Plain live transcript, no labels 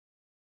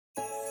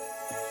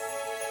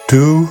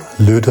Du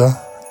lytter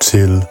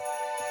til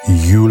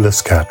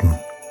Juleskatten,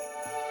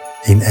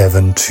 en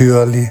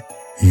eventyrlig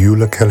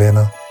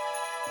julekalender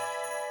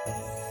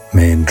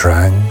med en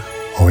dreng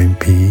og en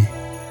pige,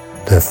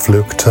 der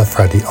flygter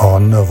fra de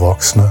onde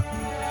voksne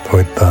på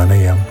et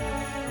børnehjem,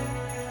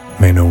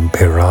 med nogle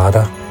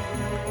pirater,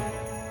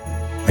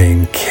 med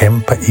en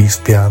kæmpe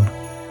isbjørn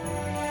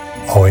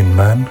og en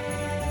mand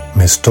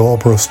med store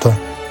bryster,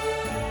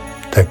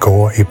 der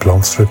går i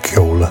blomstret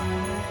kjole.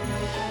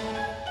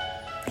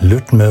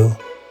 Lyt med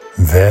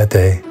hver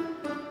dag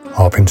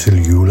op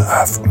indtil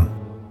juleaften.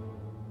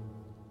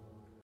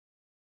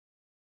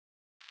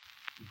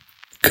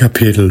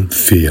 Kapitel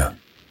 4.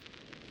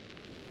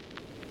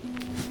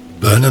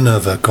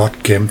 Børnene var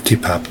godt gemt i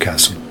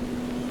papkassen,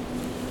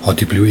 og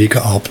de blev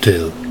ikke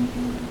opdaget,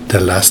 da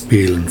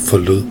lastbilen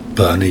forlod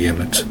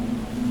børnehjemmet.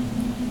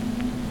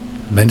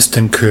 Mens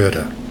den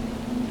kørte,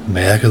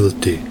 mærkede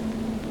de,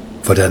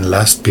 hvordan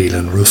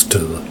lastbilen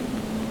rustede,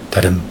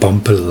 da den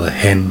bombede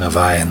hen ad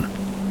vejen.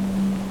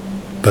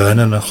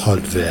 Børnene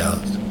holdt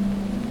vejret,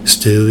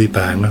 stadig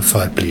bange for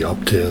at blive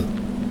opdaget.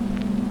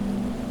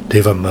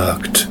 Det var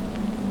mørkt,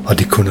 og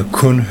de kunne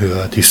kun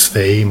høre de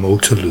svage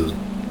motorlyd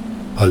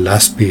og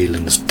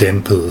lastbilens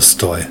dæmpede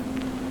støj.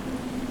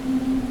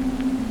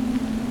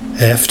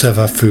 Efter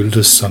var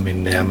føltes som en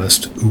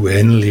nærmest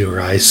uendelig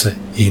rejse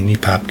ind i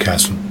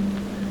papkassen,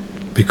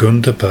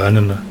 begyndte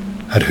børnene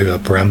at høre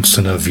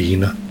bremserne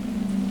hvine,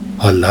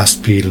 og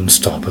lastbilen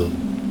stoppede.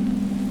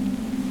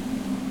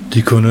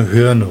 De kunne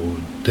høre nogen,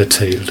 der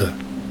talte,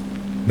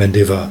 men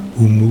det var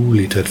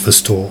umuligt at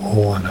forstå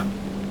ordene.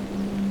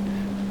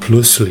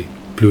 Pludselig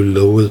blev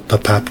låget på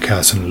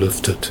papkassen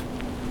løftet,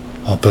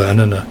 og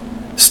børnene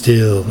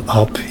stirrede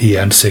op i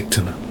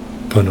ansigtene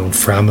på nogle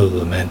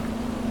fremmede mænd.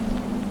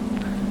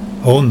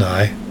 Åh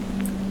nej,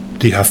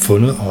 de har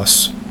fundet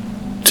os,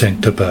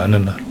 tænkte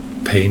børnene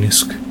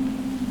panisk.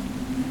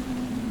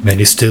 Men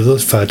i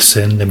stedet for at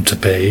sende dem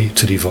tilbage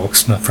til de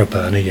voksne fra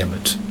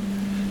børnehjemmet,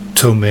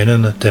 tog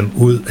mændene dem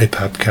ud af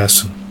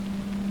papkassen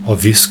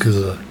og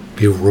viskede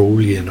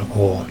beroligende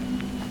ord.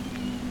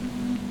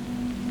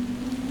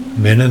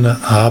 Mændene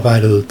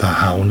arbejdede på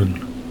havnen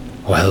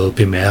og havde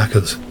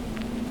bemærket,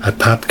 at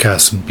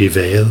papkassen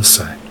bevægede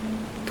sig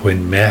på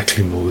en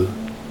mærkelig måde,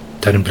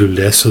 da den blev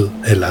læsset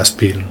af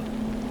lastbilen.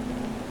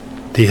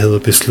 De havde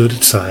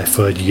besluttet sig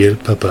for at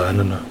hjælpe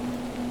børnene,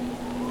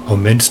 og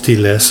mens de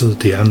læssede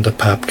de andre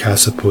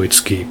papkasser på et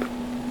skib,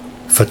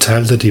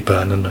 fortalte de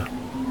børnene,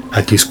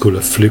 at de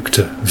skulle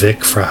flygte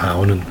væk fra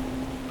havnen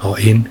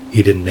og ind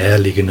i den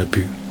nærliggende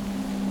by.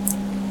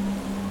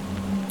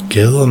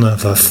 Gaderne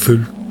var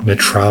fyldt med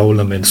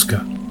travle mennesker,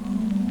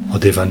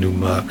 og det var nu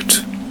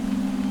mørkt.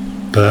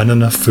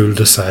 Børnene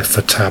følte sig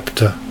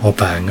fortabte og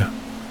bange,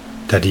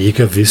 da de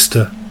ikke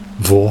vidste,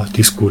 hvor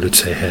de skulle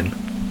tage hen.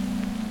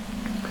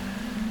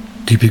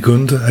 De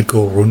begyndte at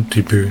gå rundt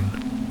i byen,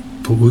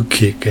 på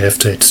udkig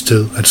efter et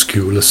sted at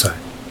skjule sig.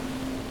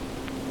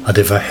 Og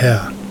det var her,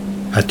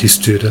 at de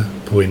stødte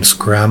på en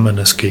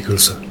skræmmende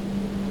skikkelse.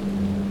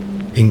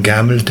 En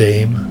gammel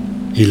dame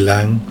i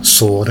lange,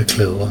 sorte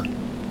klæder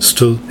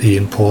stod i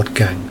en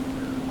portgang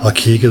og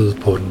kiggede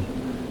på den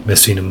med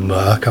sine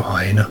mørke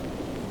øjne.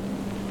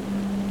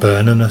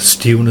 Børnene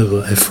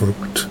stivnede af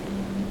frygt.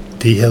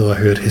 De havde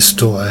hørt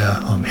historier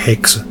om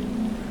hekse,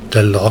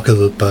 der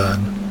lokkede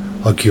børn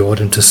og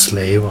gjorde dem til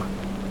slaver.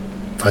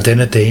 Var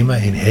denne dame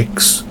en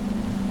heks?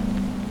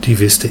 De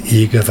vidste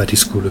ikke, hvad de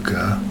skulle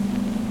gøre.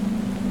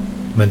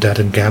 Men da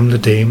den gamle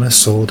dame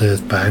så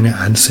deres bange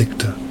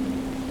ansigter,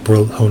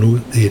 brød hun ud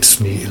i et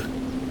smil.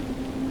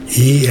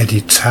 I er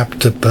de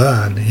tabte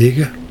børn,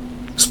 ikke?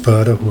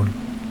 Spurgte hun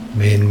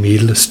med en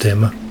mild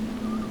stemme.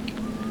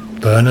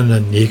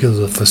 Børnene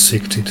nikkede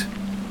forsigtigt.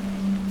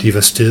 De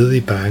var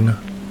stadig bange,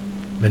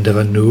 men der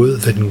var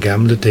noget ved den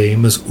gamle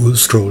dames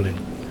udstråling,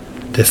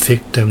 der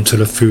fik dem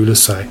til at føle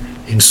sig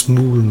en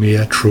smule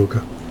mere trygge.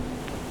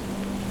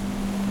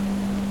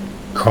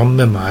 Kom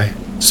med mig,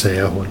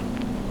 sagde hun,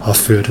 og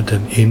førte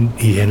dem ind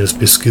i hendes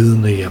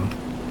beskedne hjem.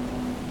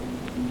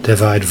 Der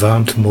var et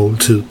varmt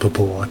måltid på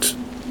bordet,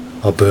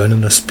 og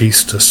børnene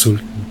spiste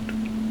sultent.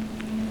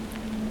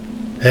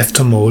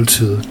 Efter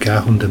måltidet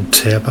gav hun dem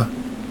tæpper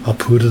og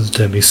puttede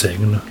dem i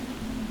sengene.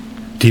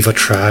 De var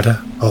trætte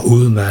og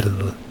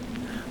udmattede,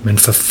 men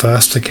for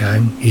første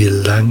gang i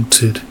lang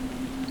tid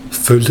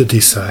følte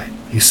de sig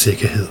i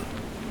sikkerhed.